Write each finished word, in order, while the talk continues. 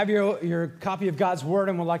Have your copy of God's Word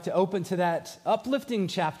and would like to open to that uplifting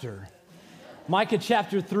chapter. Micah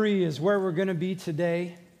chapter 3 is where we're going to be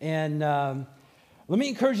today. And let me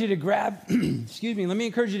encourage you to grab, let me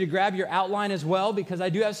encourage you to grab your outline as well, because I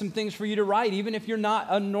do have some things for you to write, even if you're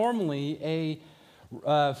not normally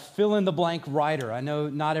a fill-in-the-blank writer. I know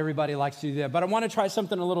not everybody likes to do that, but I want to try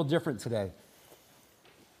something a little different today.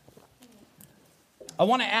 I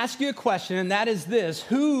want to ask you a question, and that is this: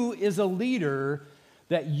 who is a leader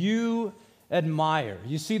that you admire?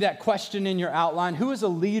 You see that question in your outline. Who is a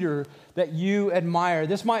leader that you admire?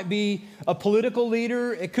 This might be a political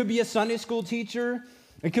leader. It could be a Sunday school teacher.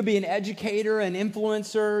 It could be an educator, an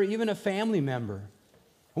influencer, even a family member.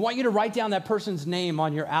 I want you to write down that person's name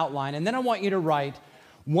on your outline, and then I want you to write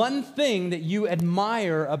one thing that you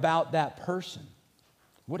admire about that person.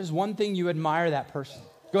 What is one thing you admire that person?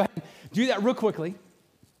 Go ahead, do that real quickly.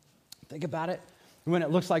 Think about it. When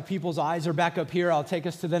it looks like people's eyes are back up here, I'll take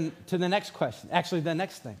us to the next question. Actually, the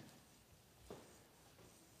next thing.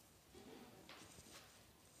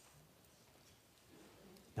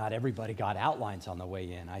 Not everybody got outlines on the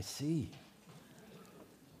way in, I see.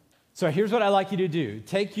 So here's what I'd like you to do.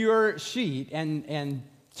 Take your sheet and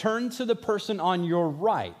turn to the person on your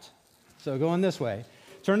right. So going this way.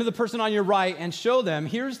 Turn to the person on your right and show them,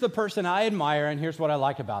 here's the person I admire and here's what I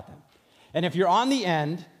like about them. And if you're on the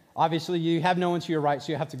end, obviously, you have no one to your right,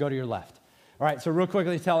 so you have to go to your left. All right, so real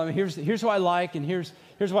quickly tell them, here's who I like, and here's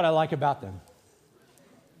what I like about them.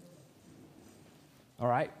 All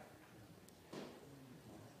right?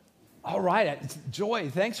 All right, Joy,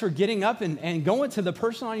 thanks for getting up and going to the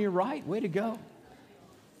person on your right. Way to go.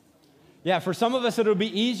 Yeah, for some of us, it'll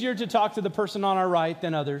be easier to talk to the person on our right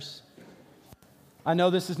than others. I know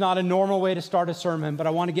this is not a normal way to start a sermon, but I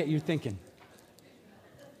want to get you thinking.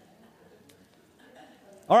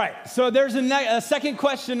 All right, so there's a second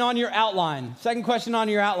question on your outline. Second question on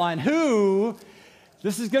your outline.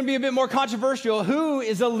 This is going to be a bit more controversial. Who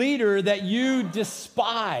is a leader that you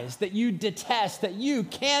despise, that you detest, that you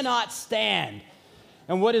cannot stand?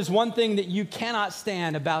 And what is one thing that you cannot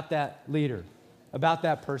stand about that leader, about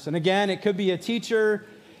that person? Again, it could be a teacher.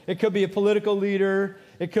 It could be a political leader.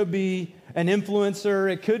 It could be an influencer.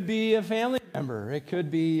 It could be a family member. It could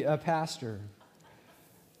be a pastor.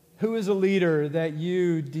 Who is a leader that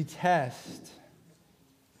you detest?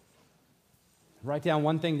 Write down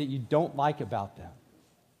one thing that you don't like about them.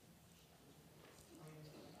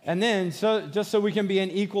 And then, just so we can be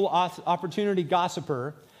an equal opportunity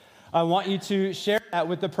gossiper, I want you to share that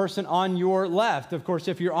with the person on your left. Of course,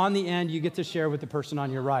 if you're on the end, you get to share with the person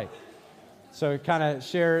on your right. So kind of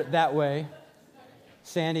share that way.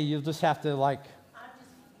 Sandy, you'll just have to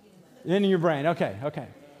in your brain. Okay.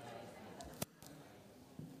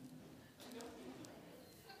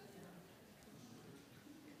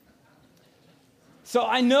 So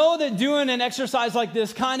I know that doing an exercise like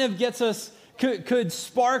this kind of gets us, could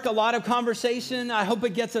spark a lot of conversation. I hope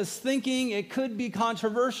it gets us thinking. It could be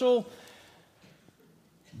controversial.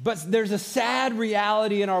 But there's a sad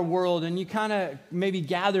reality in our world, and you kind of maybe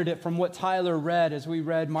gathered it from what Tyler read as we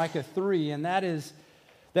read Micah 3, and that is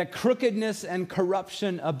that crookedness and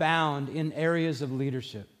corruption abound in areas of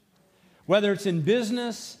leadership. Whether it's in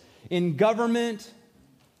business, in government,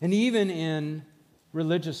 and even in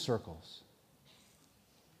religious circles.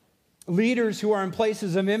 Leaders who are in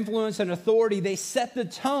places of influence and authority, they set the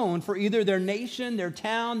tone for either their nation, their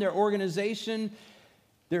town, their organization,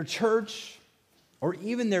 their church, or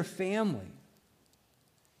even their family.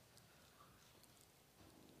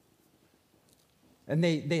 And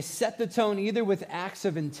they set the tone either with acts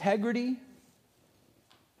of integrity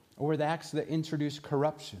or with acts that introduce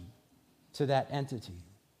corruption to that entity.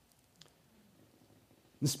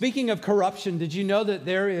 And speaking of corruption, did you know that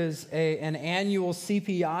there is an annual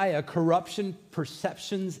CPI, a Corruption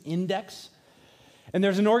Perceptions Index? And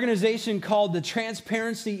there's an organization called the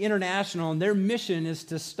Transparency International, and their mission is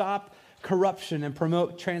to stop corruption and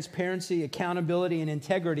promote transparency, accountability, and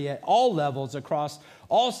integrity at all levels across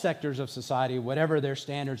all sectors of society, whatever their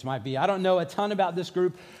standards might be. I don't know a ton about this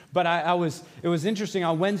group, but it was interesting.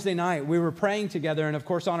 On Wednesday night, we were praying together, and of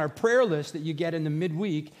course, on our prayer list that you get in the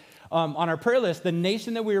midweek, on our prayer list, the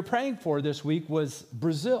nation that we were praying for this week was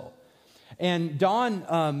Brazil. And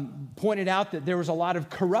Don pointed out that there was a lot of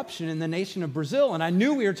corruption in the nation of Brazil, and I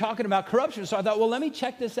knew we were talking about corruption, so I thought, well, let me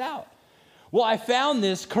check this out. Well, I found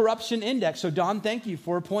this corruption index. So, Don, thank you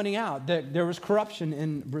for pointing out that there was corruption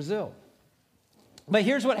in Brazil. But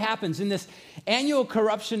here's what happens in this annual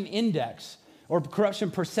corruption index, or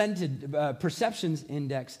corruption perceptions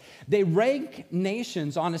index. They rank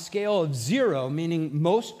nations on a scale of 0, meaning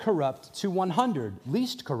most corrupt, to 100,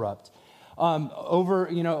 least corrupt. over,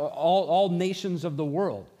 all nations of the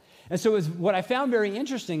world. And so what I found very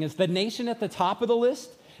interesting is the nation at the top of the list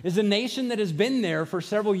is a nation that has been there for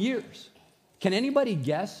several years. Can anybody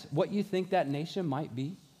guess what you think that nation might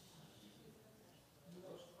be?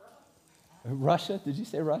 Russia? Did you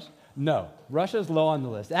say Russia? No, Russia's low on the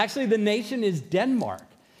list. Actually, the nation is Denmark.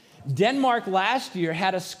 Denmark last year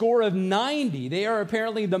had a score of 90. They are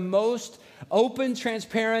apparently the most open,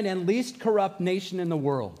 transparent, and least corrupt nation in the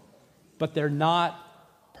world. But they're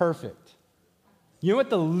not perfect. You know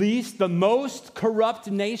what the most corrupt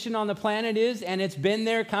nation on the planet is? And it's been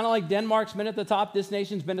there, kind of like Denmark's been at the top. This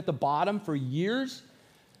nation's been at the bottom for years.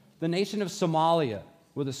 The nation of Somalia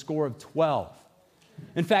with a score of 12.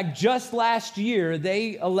 In fact, just last year,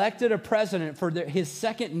 they elected a president for his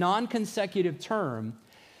second non-consecutive term.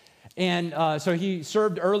 And so he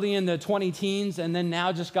served early in the 20-teens and then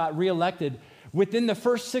now just got reelected. Within the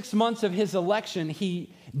first 6 months of his election,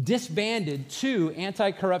 he disbanded 2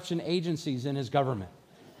 anti-corruption agencies in his government.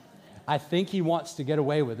 I think he wants to get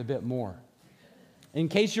away with a bit more. In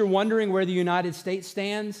case you're wondering where the United States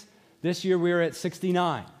stands, this year we were at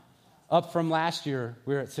 69. Up from last year,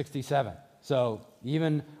 we were at 67. So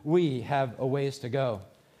even we have a ways to go.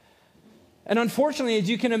 And unfortunately, as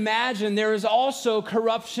you can imagine, there is also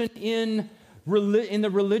corruption in the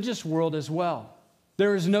religious world as well.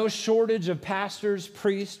 There is no shortage of pastors,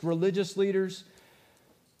 priests, religious leaders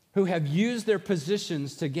who have used their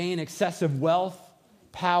positions to gain excessive wealth,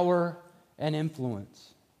 power, and influence,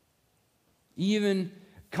 even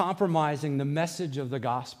compromising the message of the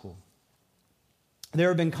gospel. There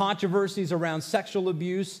have been controversies around sexual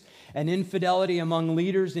abuse and infidelity among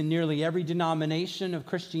leaders in nearly every denomination of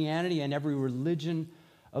Christianity and every religion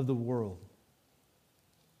of the world.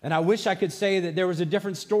 And I wish I could say that there was a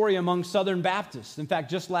different story among Southern Baptists. In fact,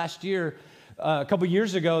 just last year, a couple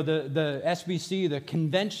years ago, the SBC, the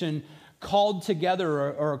convention, called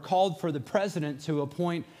together or called for the president to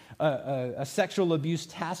appoint a sexual abuse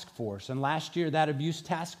task force. And last year, that abuse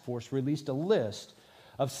task force released a list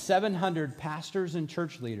of 700 pastors and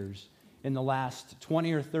church leaders in the last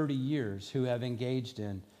 20 or 30 years who have engaged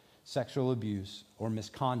in sexual abuse or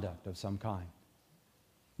misconduct of some kind.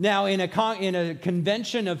 Now, in a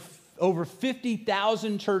convention of over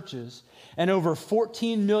 50,000 churches and over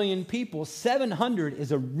 14 million people, 700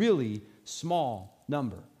 is a really small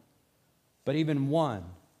number. But even one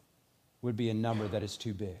would be a number that is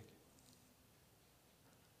too big.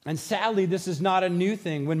 And sadly, this is not a new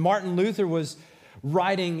thing. When Martin Luther was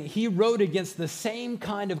writing, he wrote against the same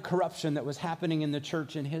kind of corruption that was happening in the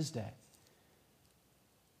church in his day.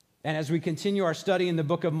 And as we continue our study in the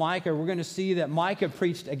book of Micah, we're going to see that Micah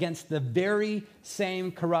preached against the very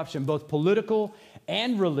same corruption, both political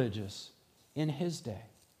and religious, in his day.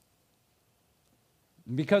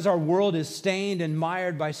 Because our world is stained and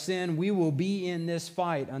mired by sin, we will be in this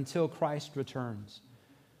fight until Christ returns.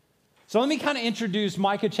 So let me kind of introduce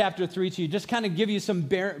Micah chapter 3 to you, just kind of give you some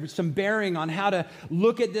bearing on how to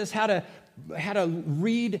look at this, how to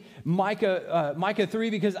read Micah 3,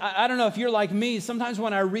 because I don't know if you're like me. Sometimes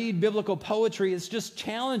when I read biblical poetry, it's just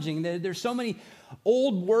challenging. There's so many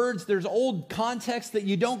old words, there's old context that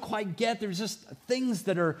you don't quite get. There's just things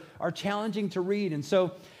that are challenging to read. And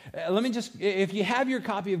so let me just, if you have your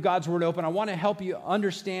copy of God's Word open, I want to help you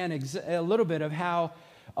understand a little bit of how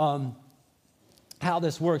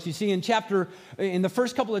this works. You see, in the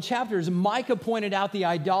first couple of chapters, Micah pointed out the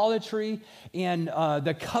idolatry and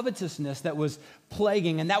the covetousness that was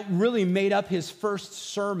plaguing, and that really made up his first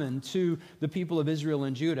sermon to the people of Israel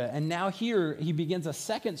and Judah. And now here he begins a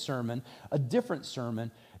second sermon, a different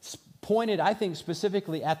sermon, pointed, I think,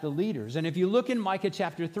 specifically at the leaders. And if you look in Micah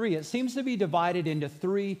chapter 3, it seems to be divided into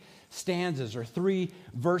 3 stanzas or 3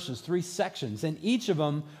 verses, 3 sections, and each of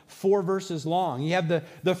them 4 verses long. You have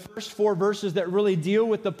the first 4 verses that really deal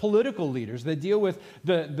with the political leaders, that deal with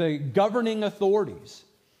the governing authorities.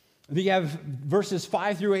 You have verses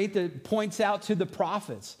 5 through 8 that points out to the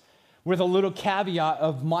prophets, with a little caveat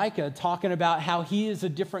of Micah talking about how he is a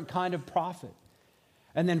different kind of prophet.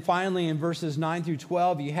 And then finally in verses 9 through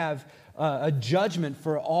 12, you have a judgment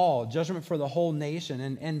for all, judgment for the whole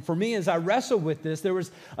nation. And for me, as I wrestled with this, there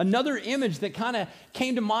was another image that kind of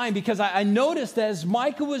came to mind, because I noticed as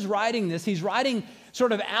Micah was writing this, he's writing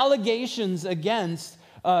sort of allegations against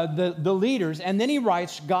the leaders, and then he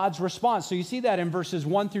writes God's response. So you see that in verses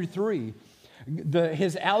 1 through 3.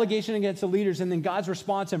 His allegation against the leaders, and then God's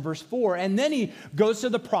response in verse 4. And then he goes to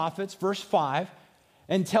the prophets, verse 5,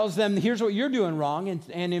 and tells them, here's what you're doing wrong.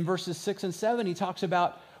 And in verses 6 and 7, he talks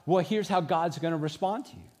about, well, here's how God's going to respond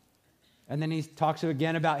to you. And then he talks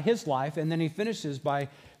again about his life, and then he finishes by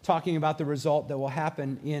talking about the result that will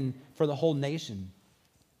happen for the whole nation.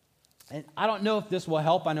 And I don't know if this will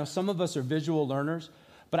help. I know some of us are visual learners,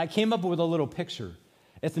 but I came up with a little picture.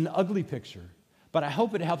 It's an ugly picture, but I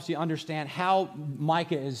hope it helps you understand how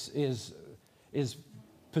Micah is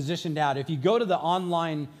positioned out. If you go to the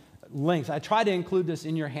online links, I tried to include this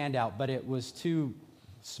in your handout, but it was too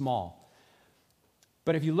small.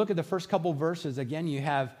 But if you look at the first couple verses, again, you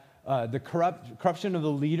have the corruption of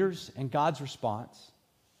the leaders and God's response.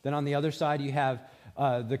 Then on the other side, you have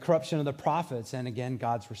the corruption of the prophets, and again,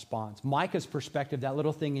 God's response. Micah's perspective, that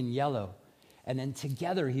little thing in yellow. And then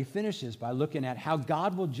together, he finishes by looking at how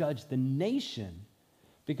God will judge the nation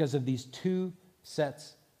because of these two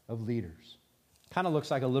sets of leaders. Kind of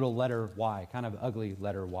looks like a little letter Y, kind of ugly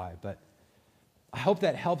letter Y, but I hope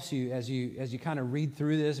that helps you as you kind of read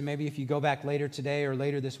through this. Maybe if you go back later today or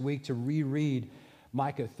later this week to reread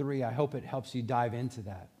Micah 3, I hope it helps you dive into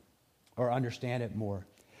that or understand it more.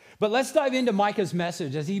 But let's dive into Micah's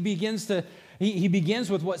message as he begins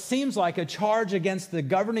with what seems like a charge against the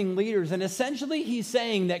governing leaders. And essentially he's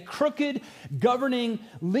saying that crooked governing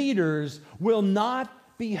leaders will not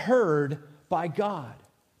be heard by God.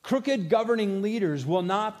 Crooked governing leaders will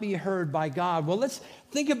not be heard by God. Well, let's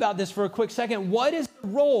think about this for a quick second. What is the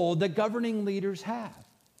role that governing leaders have?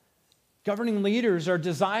 Governing leaders are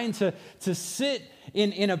designed to sit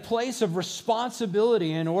in a place of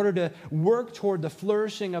responsibility in order to work toward the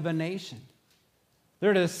flourishing of a nation.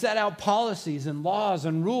 They're to set out policies and laws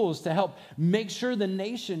and rules to help make sure the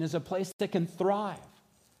nation is a place that can thrive.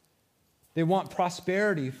 They want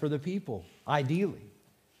prosperity for the people, ideally.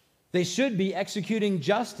 They should be executing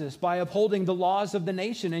justice by upholding the laws of the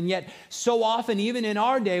nation. And yet, so often, even in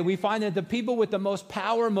our day, we find that the people with the most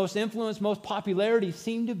power, most influence, most popularity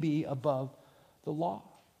seem to be above the law.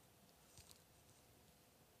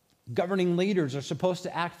 Governing leaders are supposed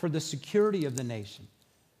to act for the security of the nation,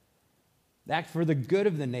 act for the good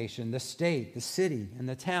of the nation, the state, the city, and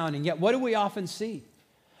the town. And yet, what do we often see?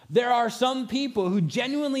 There are some people who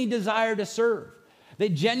genuinely desire to serve. They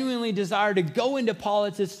genuinely desire to go into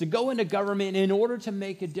politics, to go into government in order to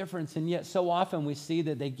make a difference. And yet so often we see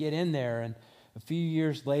that they get in there and a few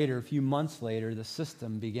years later, a few months later, the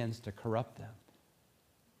system begins to corrupt them.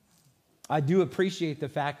 I do appreciate the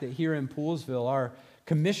fact that here in Poolesville, our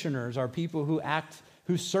commissioners are people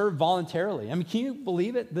who serve voluntarily. I mean, can you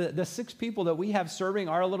believe it? The 6 people that we have serving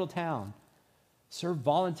our little town serve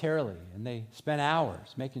voluntarily, and they spend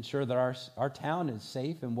hours making sure that our town is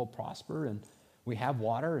safe and will prosper and we have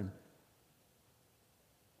water.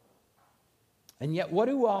 And yet, what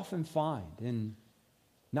do we often find? And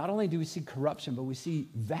not only do we see corruption, but we see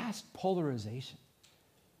vast polarization.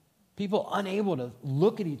 People unable to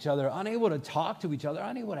look at each other, unable to talk to each other,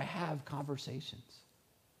 unable to have conversations.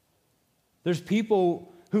 There's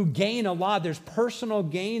people who gain a lot. There's personal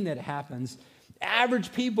gain that happens.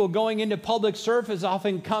 Average people going into public service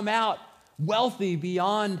often come out wealthy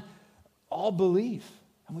beyond all belief.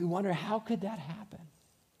 And we wonder, how could that happen?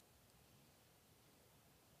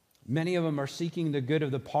 Many of them are seeking the good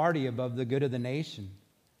of the party above the good of the nation.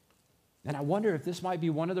 And I wonder if this might be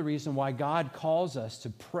one of the reasons why God calls us to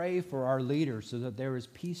pray for our leaders so that there is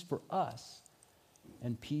peace for us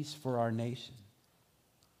and peace for our nation.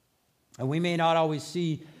 And we may not always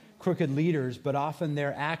see crooked leaders, but often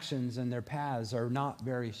their actions and their paths are not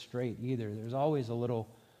very straight either. There's always a little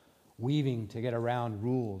weaving to get around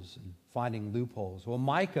rules and finding loopholes. Well,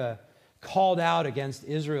 Micah called out against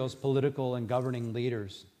Israel's political and governing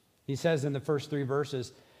leaders. He says in the first 3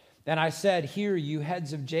 verses, "And I said, hear you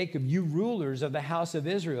heads of Jacob, you rulers of the house of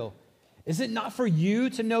Israel. Is it not for you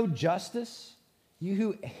to know justice? You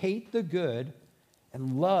who hate the good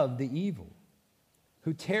and love the evil,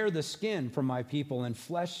 who tear the skin from my people and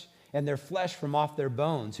their flesh from off their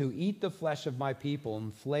bones, who eat the flesh of my people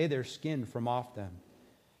and flay their skin from off them,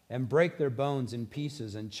 and break their bones in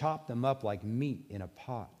pieces and chop them up like meat in a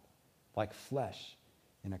pot, like flesh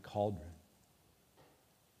in a cauldron."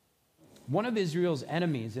 One of Israel's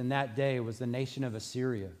enemies in that day was the nation of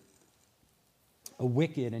Assyria, a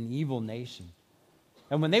wicked and evil nation.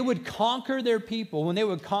 And when they would conquer their people, when they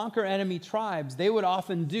would conquer enemy tribes, they would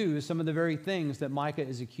often do some of the very things that Micah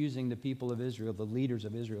is accusing the people of Israel, the leaders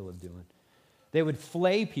of Israel, of doing. They would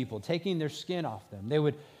flay people, taking their skin off them. They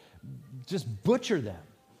would just butcher them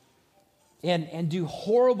and do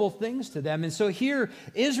horrible things to them. And so here,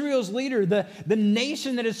 Israel's leader, the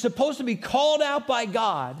nation that is supposed to be called out by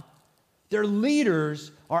God, their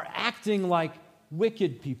leaders are acting like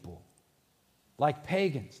wicked people, like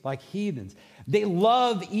pagans, like heathens. They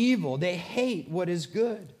love evil. They hate what is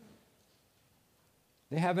good.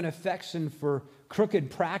 They have an affection for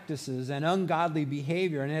crooked practices and ungodly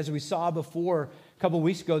behavior. And as we saw before, a couple of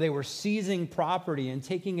weeks ago, they were seizing property and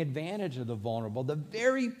taking advantage of the vulnerable, the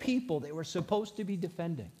very people they were supposed to be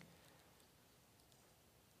defending.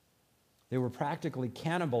 They were practically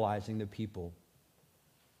cannibalizing the people,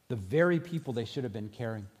 the very people they should have been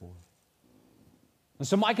caring for. And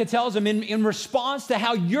so Micah tells them, in response to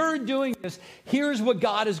how you're doing this, here's what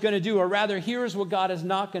God is going to do, or rather, here's what God is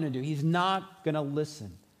not going to do. He's not going to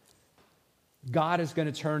listen. God is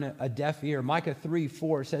going to turn a deaf ear. Micah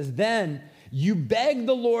 3:4 says, then you beg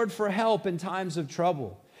the Lord for help in times of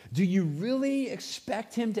trouble. Do you really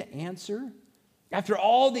expect him to answer? After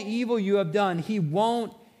all the evil you have done, he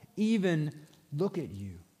won't even look at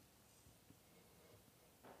you.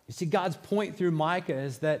 You see, God's point through Micah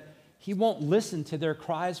is that he won't listen to their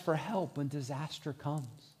cries for help when disaster comes.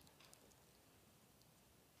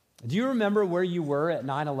 Do you remember where you were at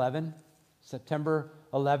 9/11, September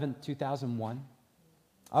 11th, 2001?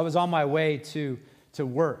 I was on my way to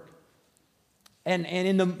work. And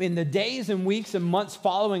in the days and weeks and months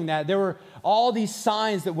following that, there were all these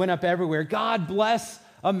signs that went up everywhere. God bless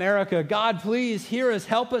America. God, please hear us,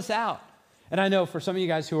 help us out. And I know for some of you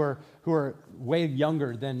guys who are way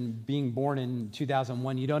younger than being born in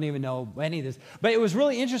 2001, you don't even know any of this. But it was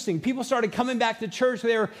really interesting. People started coming back to church.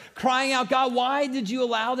 They were crying out, God, why did you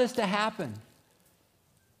allow this to happen?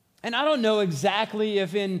 And I don't know exactly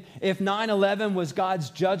if 9/11 was God's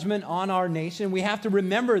judgment on our nation. We have to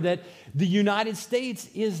remember that the United States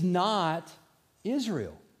is not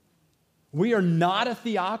Israel. We are not a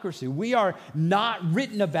theocracy. We are not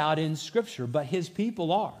written about in Scripture, but his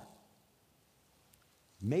people are.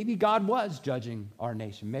 Maybe God was judging our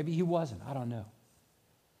nation. Maybe he wasn't. I don't know.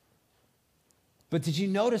 But did you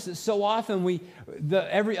notice that so often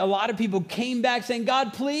a lot of people came back saying,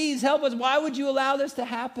 God, please help us. Why would you allow this to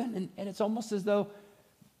happen? And it's almost as though,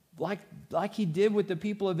 like he did with the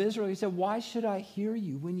people of Israel, he said, why should I hear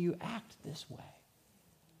you when you act this way?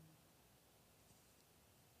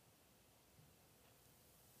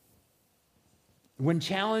 When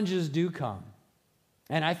challenges do come,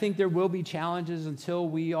 and I think there will be challenges until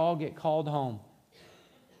we all get called home.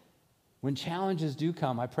 When challenges do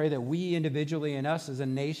come, I pray that we individually and us as a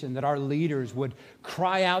nation, that our leaders would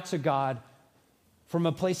cry out to God from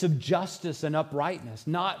a place of justice and uprightness,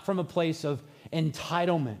 not from a place of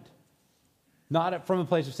entitlement, not from a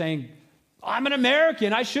place of saying, I'm an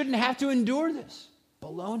American, I shouldn't have to endure this.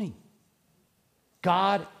 Baloney.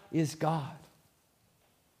 God is God.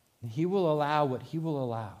 And he will allow what he will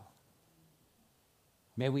allow.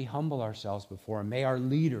 May we humble ourselves before him. May our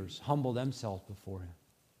leaders humble themselves before him.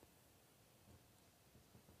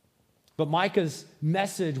 But Micah's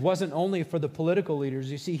message wasn't only for the political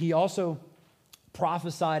leaders. You see, he also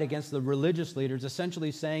prophesied against the religious leaders,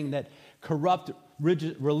 essentially saying that corrupt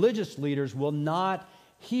religious leaders will not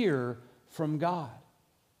hear from God.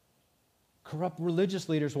 Corrupt religious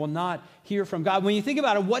leaders will not hear from God. When you think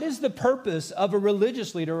about it, what is the purpose of a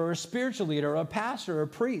religious leader or a spiritual leader or a pastor or a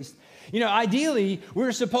priest? Ideally,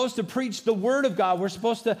 we're supposed to preach the word of God. We're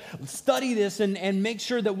supposed to study this and make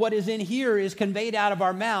sure that what is in here is conveyed out of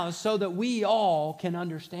our mouths so that we all can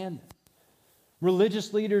understand it.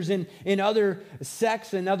 Religious leaders in other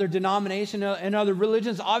sects and other denominations and other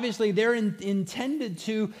religions, obviously, they're intended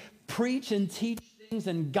to preach and teach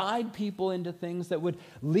and guide people into things that would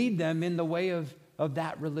lead them in the way of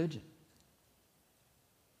that religion.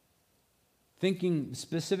 Thinking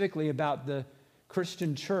specifically about the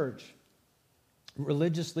Christian church,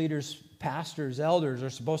 religious leaders, pastors, elders are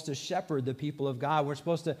supposed to shepherd the people of God. We're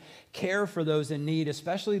supposed to care for those in need,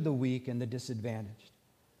 especially the weak and the disadvantaged.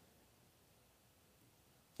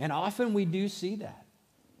 And often we do see that.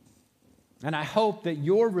 And I hope that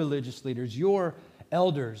your religious leaders, your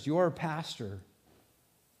elders, your pastor,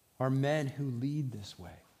 are men who lead this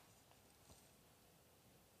way.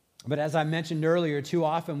 But as I mentioned earlier, too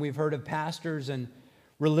often we've heard of pastors and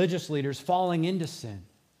religious leaders falling into sin,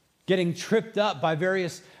 getting tripped up by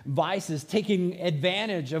various vices, taking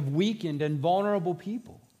advantage of weakened and vulnerable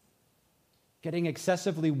people, getting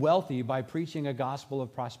excessively wealthy by preaching a gospel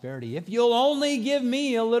of prosperity. If you'll only give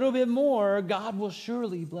me a little bit more, God will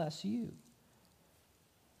surely bless you.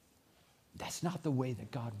 That's not the way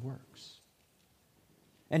that God works.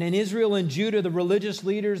 And in Israel and Judah, the religious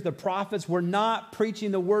leaders, the prophets, were not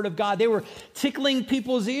preaching the word of God. They were tickling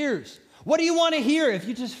people's ears. What do you want to hear? If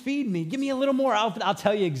you just feed me, give me a little more. I'll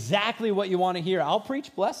tell you exactly what you want to hear. I'll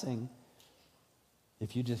preach blessing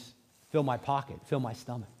if you just fill my pocket, fill my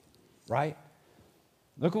stomach, right?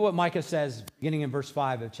 Look at what Micah says, beginning in verse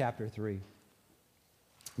 5 of chapter 3.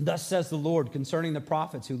 Thus says the Lord concerning the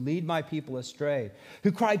prophets who lead my people astray,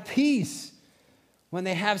 who cry peace when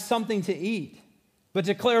they have something to eat, but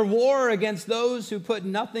declare war against those who put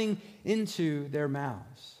nothing into their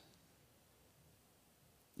mouths.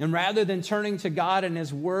 And rather than turning to God and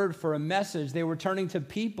His Word for a message, they were turning to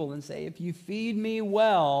people and say, if you feed me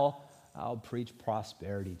well, I'll preach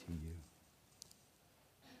prosperity to you.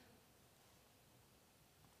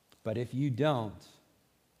 But if you don't,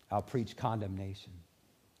 I'll preach condemnation.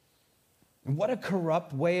 And what a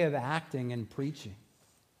corrupt way of acting and preaching.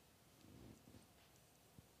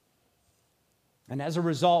 And as a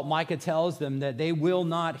result, Micah tells them that they will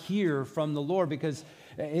not hear from the Lord because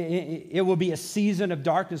it will be a season of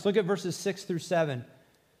darkness. Look at verses 6 through 7.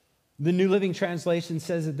 The New Living Translation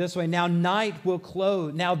says it this way: Now the night will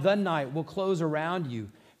close around you,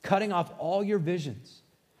 cutting off all your visions.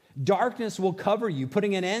 Darkness will cover you,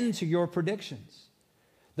 putting an end to your predictions.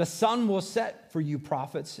 The sun will set for you,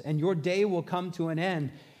 prophets, and your day will come to an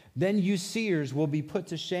end. Then you seers will be put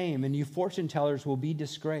to shame, and you fortune tellers will be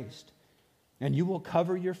disgraced. And you will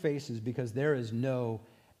cover your faces because there is no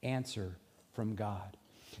answer from God.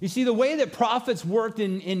 You see, the way that prophets worked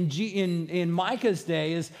in Micah's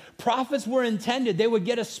day is prophets were intended, they would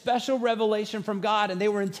get a special revelation from God, and they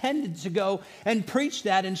were intended to go and preach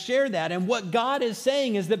that and share that. And what God is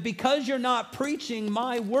saying is that because you're not preaching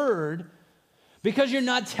my word, because you're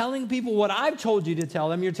not telling people what I've told you to tell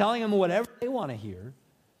them, you're telling them whatever they want to hear,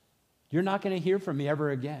 you're not going to hear from me ever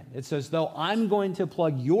again. It's as though I'm going to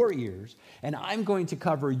plug your ears and I'm going to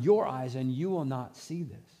cover your eyes and you will not see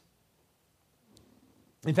this.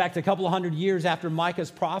 In fact, a couple of hundred years after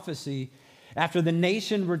Micah's prophecy, after the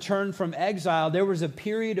nation returned from exile, there was a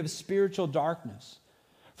period of spiritual darkness.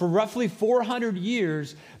 For roughly 400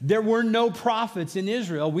 years, there were no prophets in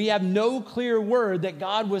Israel. We have no clear word that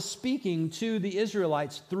God was speaking to the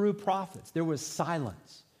Israelites through prophets. There was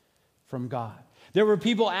silence from God. There were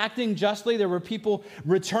people acting justly. There were people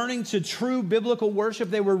returning to true biblical worship.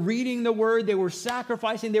 They were reading the word. They were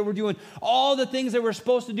sacrificing. They were doing all the things they were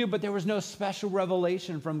supposed to do, but there was no special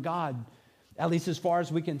revelation from God, at least as far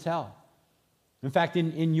as we can tell. In fact,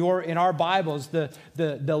 in our Bibles, the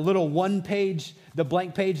little one page, the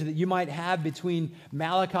blank page that you might have between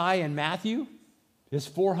Malachi and Matthew is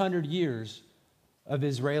 400 years of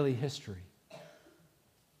Israeli history.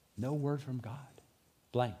 No word from God.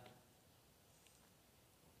 Blank.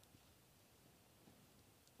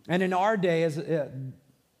 And in our day, and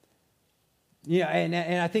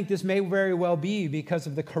I think this may very well be because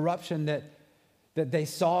of the corruption that they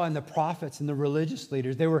saw in the prophets and the religious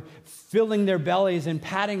leaders. They were filling their bellies and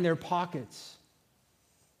patting their pockets,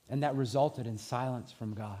 and that resulted in silence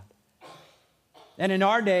from God. And in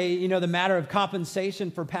our day, the matter of compensation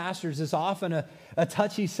for pastors is often a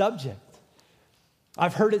touchy subject.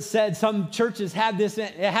 I've heard it said some churches have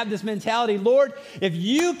this mentality: Lord, if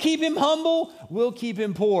you keep him humble, we'll keep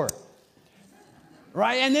him poor.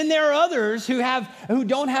 Right? And then there are others who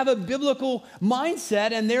don't have a biblical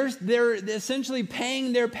mindset, and they're essentially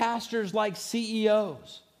paying their pastors like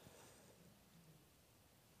CEOs.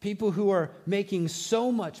 People who are making so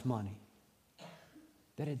much money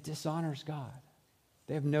that it dishonors God.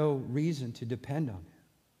 They have no reason to depend on it.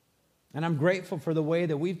 And I'm grateful for the way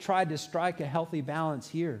that we've tried to strike a healthy balance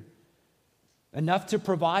here. Enough to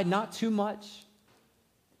provide, not too much,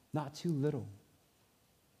 not too little.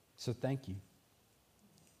 So thank you.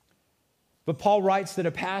 But Paul writes that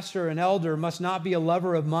a pastor, an elder, must not be a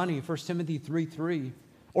lover of money, 1 Timothy 3:3,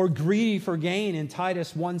 or greedy for gain in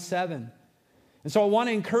Titus 1:7. And so I want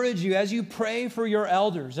to encourage you, as you pray for your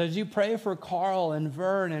elders, as you pray for Carl and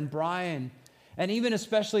Vern and Brian, and even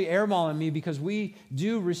especially Ermal and me, because we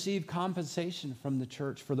do receive compensation from the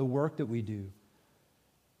church for the work that we do.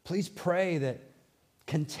 Please pray that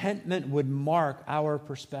contentment would mark our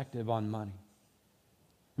perspective on money.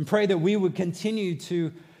 And pray that we would continue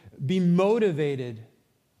to be motivated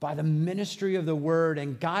by the ministry of the word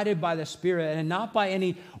and guided by the Spirit, and not by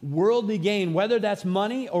any worldly gain, whether that's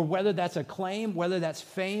money or whether that's acclaim, whether that's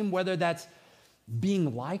fame, whether that's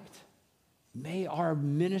being liked. May our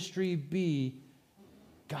ministry be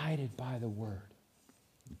guided by the word.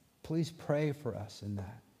 Please pray for us in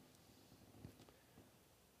that.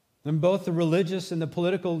 And both the religious and the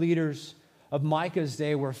political leaders of Micah's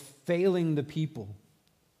day were failing the people.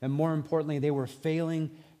 And more importantly, they were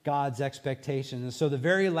failing God's expectations. And so the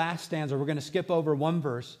very last stanza, we're going to skip over one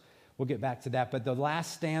verse. We'll get back to that. But the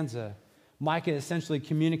last stanza, Micah essentially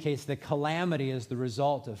communicates that calamity is the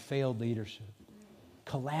result of failed leadership.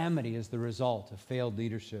 Calamity is the result of failed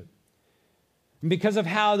leadership. And because of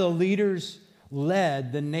how the leaders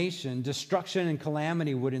led the nation, destruction and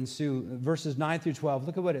calamity would ensue. Verses 9 through 12,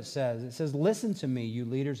 look at what it says. It says, "Listen to me, you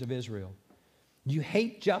leaders of Israel. You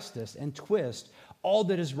hate justice and twist all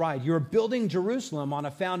that is right. You're building Jerusalem on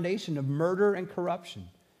a foundation of murder and corruption.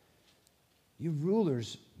 You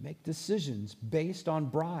rulers make decisions based on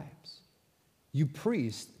bribes. You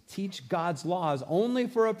priests teach God's laws only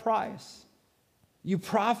for a price. You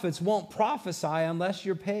prophets won't prophesy unless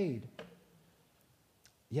you're paid.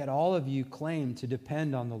 Yet all of you claim to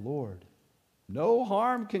depend on the Lord. No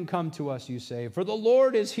harm can come to us, you say, for the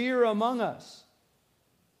Lord is here among us.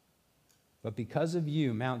 But because of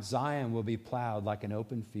you, Mount Zion will be plowed like an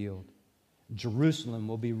open field. Jerusalem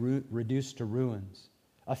will be reduced to ruins.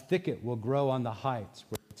 A thicket will grow on the heights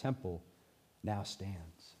where the temple now stands.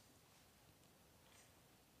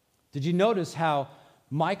 Did you notice how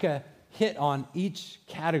Micah hit on each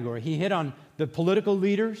category? He hit on the political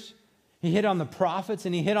leaders, he hit on the prophets,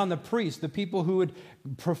 and he hit on the priests, the people who would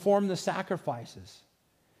perform the sacrifices.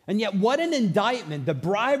 And yet, what an indictment. The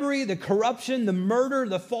bribery, the corruption, the murder,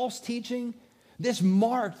 the false teaching. This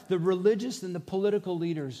marked the religious and the political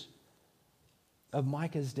leaders of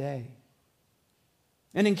Micah's day.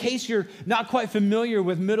 And in case you're not quite familiar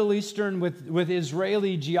with Middle Eastern, with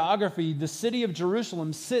Israeli geography, the city of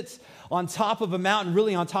Jerusalem sits on top of a mountain,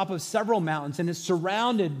 really on top of several mountains, and is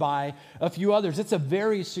surrounded by a few others. It's a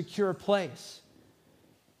very secure place.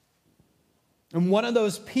 And one of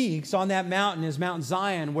those peaks on that mountain is Mount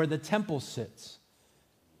Zion, where the temple sits.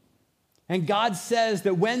 And God says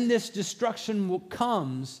that when this destruction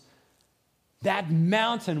comes, that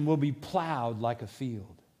mountain will be plowed like a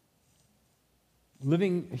field.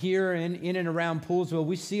 Living here in and around Poolsville,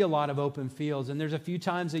 we see a lot of open fields, and there's a few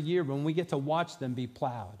times a year when we get to watch them be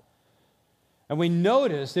plowed. And we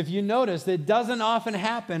notice, if you notice, that it doesn't often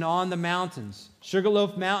happen on the mountains.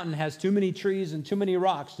 Sugarloaf Mountain has too many trees and too many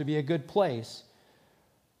rocks to be a good place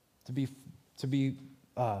to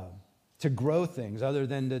grow things other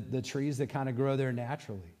than the trees that kind of grow there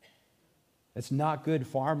naturally. It's not good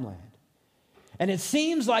farmland. And it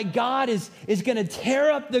seems like God is going to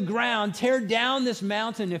tear up the ground, tear down this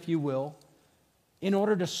mountain, if you will, in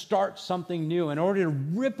order to start something new, in order to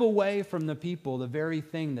rip away from the people the very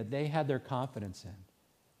thing that they had their confidence in.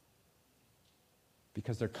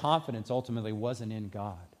 Because their confidence ultimately wasn't in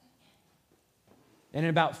God. And in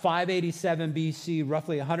about 587 BC,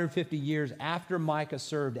 roughly 150 years after Micah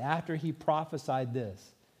served, after he prophesied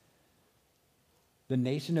this, the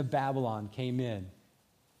nation of Babylon came in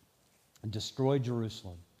and destroyed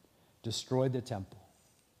Jerusalem, destroyed the temple,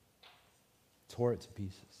 tore it to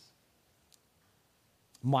pieces.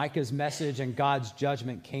 Micah's message and God's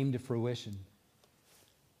judgment came to fruition.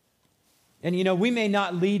 And you know, we may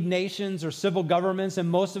not lead nations or civil governments, and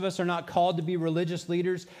most of us are not called to be religious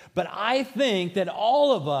leaders, but I think that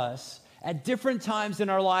all of us, at different times in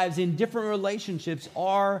our lives, in different relationships,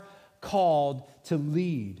 are called to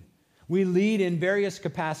lead. We lead in various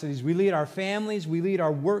capacities. We lead our families. We lead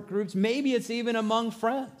our work groups. Maybe it's even among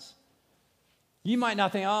friends. You might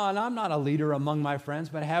not think, oh, I'm not a leader among my friends,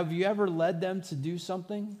 but have you ever led them to do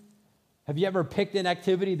something? Have you ever picked an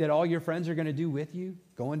activity that all your friends are going to do with you?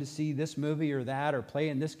 Going to see this movie or that, or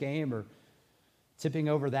playing this game, or tipping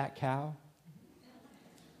over that cow?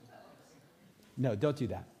 No, don't do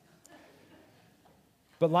that.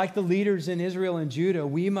 But like the leaders in Israel and Judah,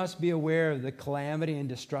 we must be aware of the calamity and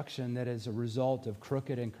destruction that is a result of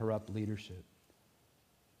crooked and corrupt leadership.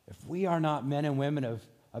 If we are not men and women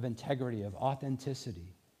of integrity, of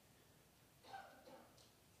authenticity,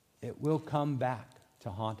 it will come back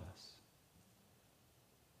to haunt us.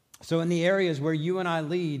 So in the areas where you and I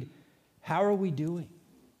lead, how are we doing?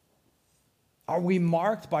 Are we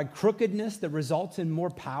marked by crookedness that results in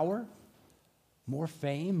more power? More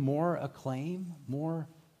fame, more acclaim, more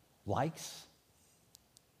likes?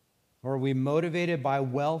 Or are we motivated by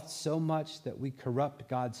wealth so much that we corrupt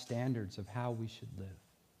God's standards of how we should live?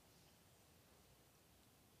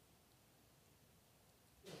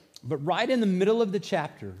 But right in the middle of the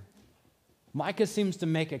chapter, Micah seems to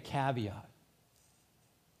make a caveat.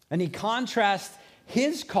 And he contrasts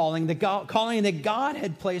his calling, the calling that God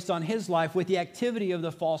had placed on his life, with the activity of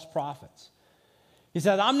the false prophets. He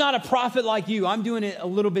said, I'm not a prophet like you. I'm doing it a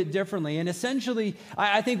little bit differently. And essentially,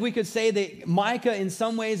 I think we could say that Micah in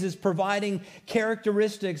some ways is providing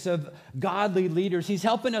characteristics of godly leaders. He's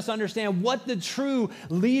helping us understand what the true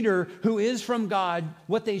leader who is from God,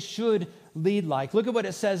 what they should lead like. Look at what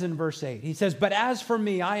it says in verse 8. He says, but as for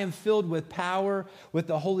me, I am filled with power, with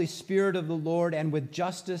the Holy Spirit of the Lord, and with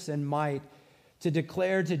justice and might, to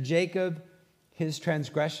declare to Jacob his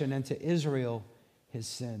transgression and to Israel his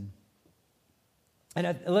sin.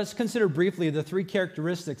 And let's consider briefly the three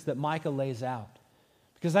characteristics that Micah lays out.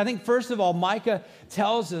 Because I think, first of all, Micah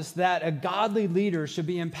tells us that a godly leader should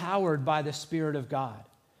be empowered by the Spirit of God.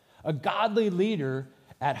 A godly leader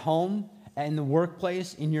at home, in the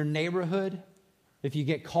workplace, in your neighborhood, if you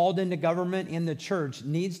get called into government, in the church,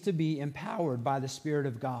 needs to be empowered by the Spirit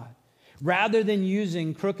of God. Rather than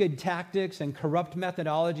using crooked tactics and corrupt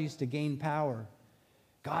methodologies to gain power,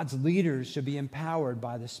 God's leaders should be empowered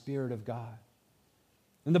by the Spirit of God.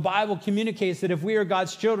 And the Bible communicates that if we are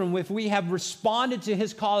God's children, if we have responded to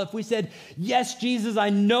his call, if we said, yes, Jesus,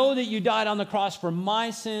 I know that you died on the cross for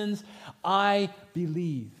my sins, I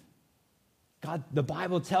believe. God, the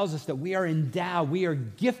Bible tells us that we are endowed, we are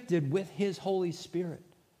gifted with his Holy Spirit.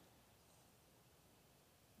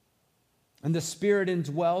 And the Spirit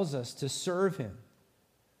indwells us to serve him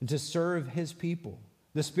and to serve his people.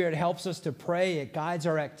 The Spirit helps us to pray. It guides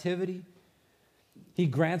our activity. He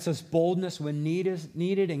grants us boldness when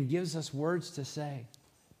needed and gives us words to say.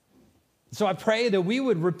 So I pray that we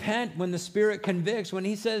would repent when the Spirit convicts, when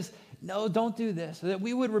he says, no, don't do this, that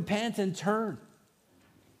we would repent and turn.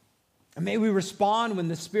 And may we respond when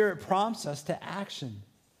the Spirit prompts us to action,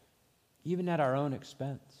 even at our own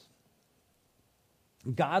expense.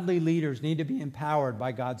 Godly leaders need to be empowered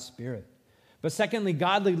by God's Spirit. But secondly,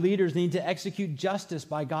 godly leaders need to execute justice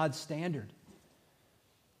by God's standard.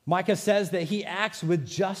 Micah says that he acts with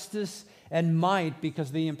justice and might because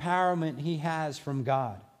of the empowerment he has from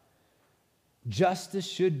God. Justice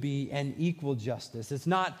should be an equal justice. It's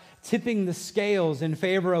not tipping the scales in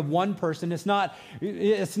favor of one person. It's not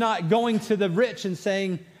going to the rich and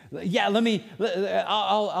saying, yeah,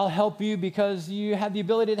 I'll help you because you have the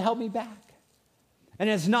ability to help me back. And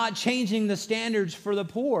it's not changing the standards for the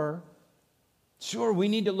poor. Sure, we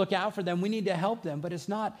need to look out for them. We need to help them, but it's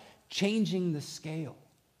not changing the scale.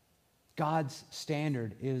 God's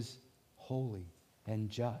standard is holy and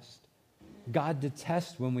just. God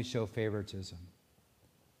detests when we show favoritism.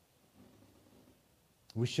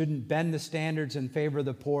 We shouldn't bend the standards in favor of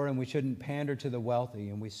the poor, and we shouldn't pander to the wealthy,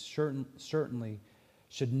 and we certainly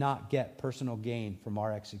should not get personal gain from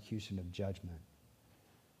our execution of judgment.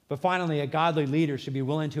 But finally, a godly leader should be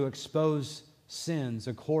willing to expose sins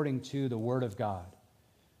according to the Word of God.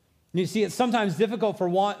 You see, it's sometimes difficult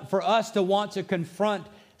for us to want to confront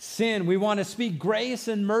sin. We want to speak grace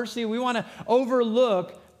and mercy. We want to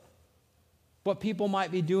overlook what people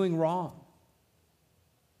might be doing wrong.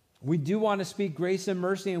 We do want to speak grace and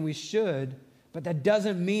mercy, and we should, but that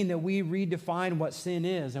doesn't mean that we redefine what sin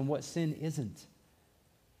is and what sin isn't.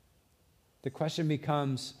 The question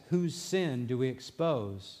becomes, whose sin do we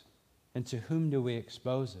expose, and to whom do we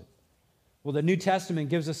expose it? Well, the New Testament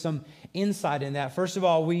gives us some insight in that. First of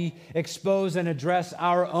all, we expose and address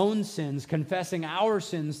our own sins, confessing our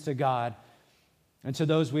sins to God and to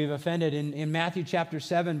those we've offended. In Matthew chapter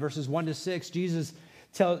 7, verses 1 to 6, Jesus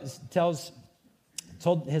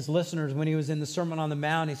told his listeners when he was in the Sermon on the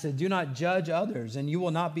Mount, he said, do not judge others, and you will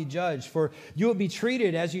not be judged, for you will be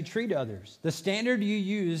treated as you treat others. The standard you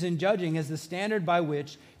use in judging is the standard by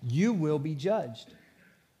which you will be judged.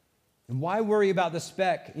 And why worry about the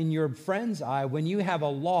speck in your friend's eye when you have a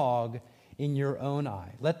log in your own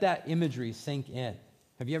eye? Let that imagery sink in.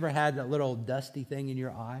 Have you ever had that little dusty thing in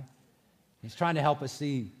your eye? He's trying to help us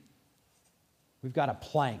see we've got a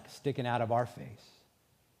plank sticking out of our face.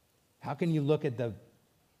 How can you look at the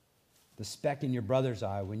speck in your brother's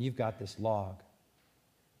eye when you've got this log?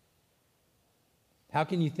 How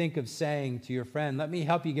can you think of saying to your friend, let me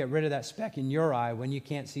help you get rid of that speck in your eye when you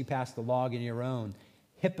can't see past the log in your own?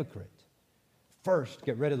 Hypocrite. First,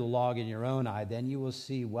 get rid of the log in your own eye, then you will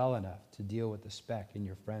see well enough to deal with the speck in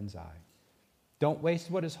your friend's eye. Don't waste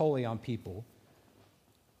what is holy on people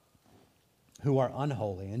who are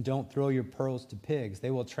unholy, and don't throw your pearls to pigs. They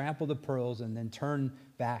will trample the pearls and then turn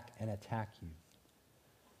back and attack you.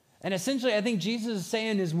 And essentially, I think Jesus is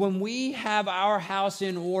saying is when we have our house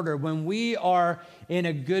in order, when we are in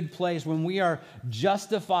a good place, when we are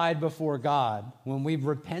justified before God, when we've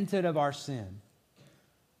repented of our sin,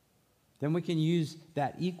 then we can use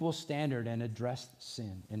that equal standard and address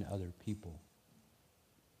sin in other people.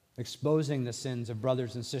 Exposing the sins of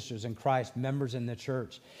brothers and sisters in Christ, members in the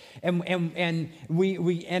church. And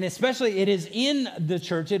especially it is in the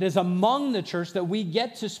church, it is among the church that we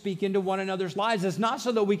get to speak into one another's lives. It's not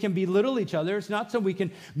so that we can belittle each other. It's not so we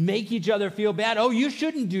can make each other feel bad. Oh, you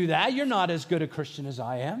shouldn't do that. You're not as good a Christian as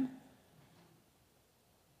I am.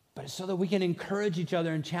 But it's so that we can encourage each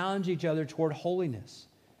other and challenge each other toward holiness.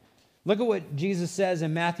 Look at what Jesus says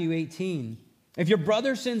in Matthew 18. If your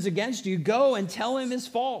brother sins against you, go and tell him his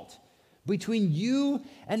fault between you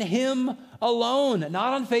and him alone.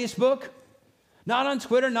 Not on Facebook, not on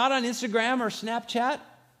Twitter, not on Instagram or Snapchat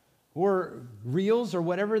or Reels or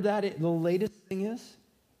whatever the latest thing is.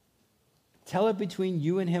 Tell it between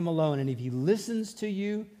you and him alone. And if he listens to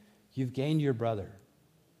you, you've gained your brother.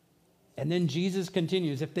 And then Jesus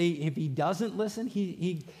continues. If he doesn't listen,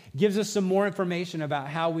 he gives us some more information about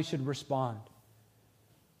how we should respond.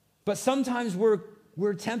 But sometimes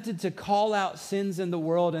we're tempted to call out sins in the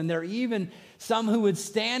world, and there are even some who would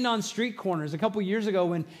stand on street corners. A couple years ago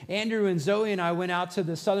when Andrew and Zoe and I went out to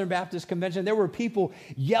the Southern Baptist Convention, there were people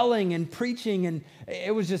yelling and preaching, and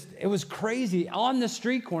it was crazy on the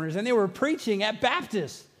street corners, and they were preaching at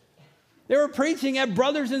Baptists. They were preaching at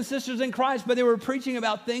brothers and sisters in Christ, but they were preaching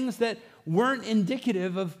about things that weren't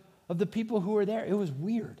indicative of the people who were there. It was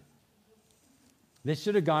weird. They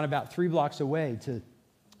should have gone about 3 blocks away to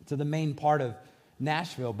the main part of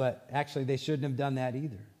Nashville, but actually they shouldn't have done that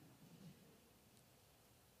either.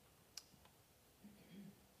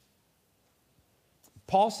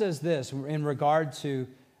 Paul says this in regard to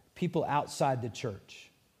people outside the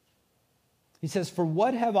church. He says, "For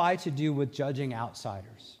what have I to do with judging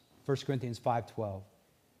outsiders?" 1 Corinthians 5:12.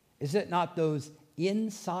 "Is it not those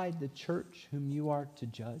inside the church whom you are to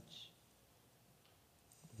judge?"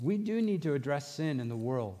 We do need to address sin in the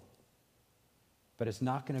world, but it's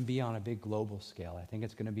not going to be on a big global scale. I think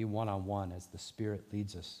it's going to be one-on-one as the Spirit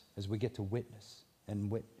leads us, as we get to witness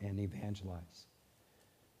and evangelize.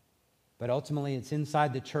 But ultimately, it's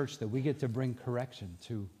inside the church that we get to bring correction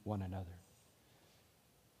to one another.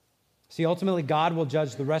 See, ultimately, God will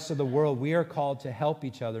judge the rest of the world. We are called to help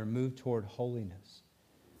each other move toward holiness.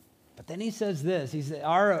 But then he says this, he said,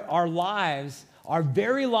 our lives, our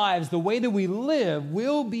very lives, the way that we live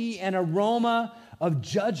will be an aroma of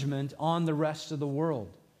judgment on the rest of the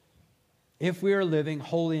world if we are living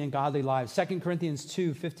holy and godly lives. 2 Corinthians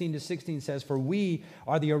 2:15-16 says, "For we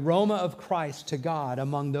are the aroma of Christ to God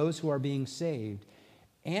among those who are being saved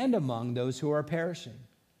and among those who are perishing.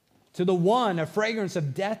 To the one, a fragrance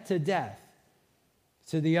of death to death.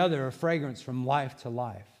 To the other, a fragrance from life to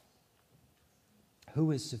life.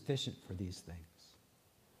 Who is sufficient for these things?"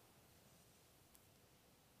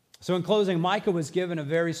 So in closing, Micah was given a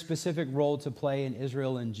very specific role to play in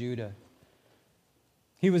Israel and Judah.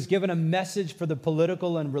 He was given a message for the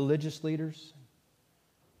political and religious leaders.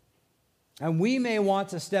 And we may want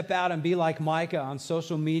to step out and be like Micah on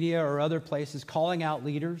social media or other places, calling out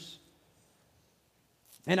leaders.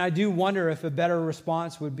 And I do wonder if a better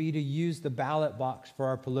response would be to use the ballot box for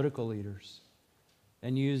our political leaders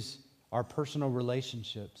and use our personal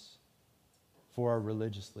relationships for our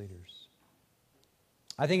religious leaders.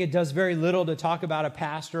 I think it does very little to talk about a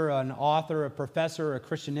pastor, an author, a professor, a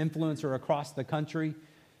Christian influencer across the country.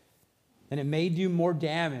 And it may do more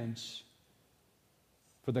damage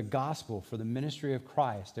for the gospel, for the ministry of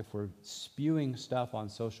Christ, if we're spewing stuff on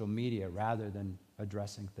social media rather than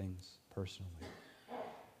addressing things personally.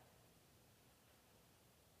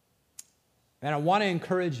 And I want to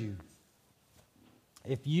encourage you,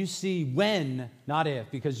 if you see not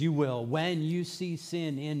if, because you will, when you see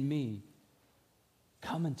sin in me,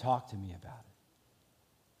 come and talk to me about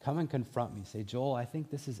it. Come and confront me. Say, "Joel, I think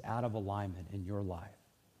this is out of alignment in your life.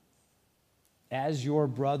 As your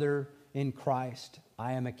brother in Christ,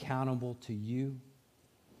 I am accountable to you.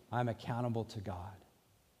 I'm accountable to God,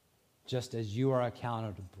 just as you are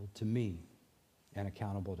accountable to me and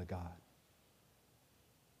accountable to God."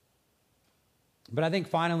 But I think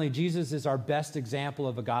finally, Jesus is our best example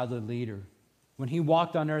of a godly leader. When he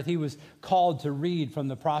walked on earth, he was called to read from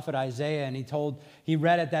the prophet Isaiah, and he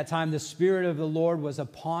read at that time, "The Spirit of the Lord was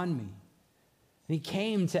upon me." And he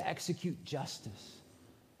came to execute justice.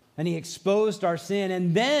 And he exposed our sin,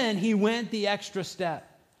 and then he went the extra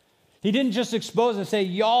step. He didn't just expose and say,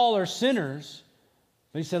 "Y'all are sinners,"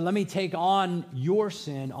 but he said, "Let me take on your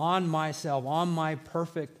sin, on myself, on my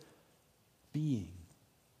perfect being,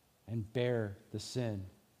 and bear the sin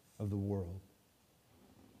of the world."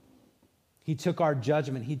 He took our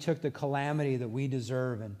judgment. He took the calamity that we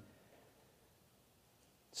deserve. And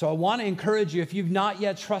so I want to encourage you, if you've not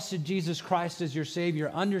yet trusted Jesus Christ as your Savior,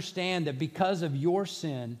 understand that because of your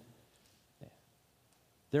sin,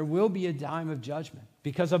 there will be a time of judgment.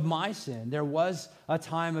 Because of my sin, there was a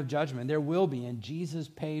time of judgment. There will be, and Jesus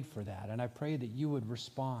paid for that. And I pray that you would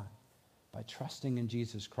respond by trusting in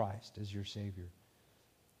Jesus Christ as your Savior.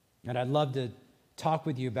 And I'd love to talk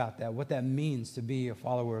with you about that, what that means to be a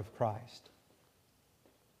follower of Christ.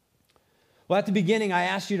 Well, at the beginning, I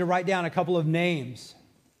asked you to write down a couple of names.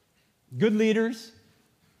 Good leaders,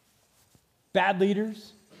 bad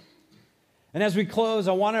leaders. And as we close,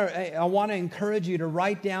 I want to encourage you to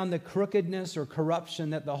write down the crookedness or corruption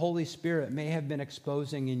that the Holy Spirit may have been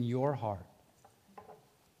exposing in your heart.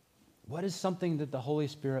 What is something that the Holy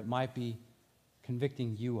Spirit might be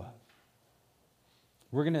convicting you of?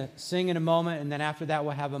 We're going to sing in a moment, and then after that,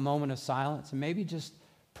 we'll have a moment of silence. And maybe just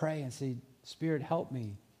pray and say, "Spirit, help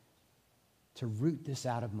me to root this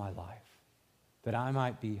out of my life, that I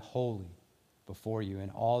might be holy before you in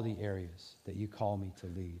all the areas that you call me to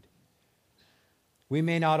lead. We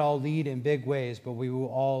may not all lead in big ways, but we will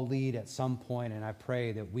all lead at some point, and I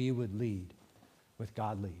pray that we would lead with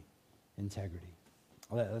godly integrity.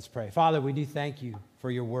 Let's pray. Father, we do thank you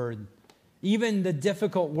for your word. Even the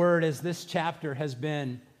difficult word as this chapter has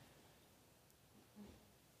been,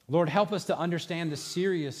 Lord, help us to understand the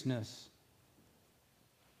seriousness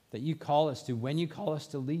that you call us to when you call us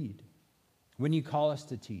to lead, when you call us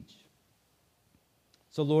to teach.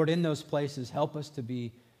 So, Lord, in those places, help us to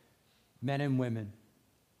be men and women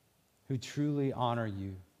who truly honor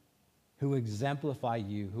you, who exemplify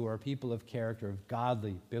you, who are people of character, of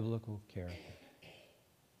godly, biblical character.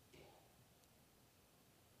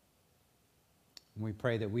 And we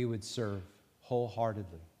pray that we would serve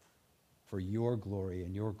wholeheartedly for your glory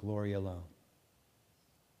and your glory alone.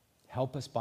 Help us by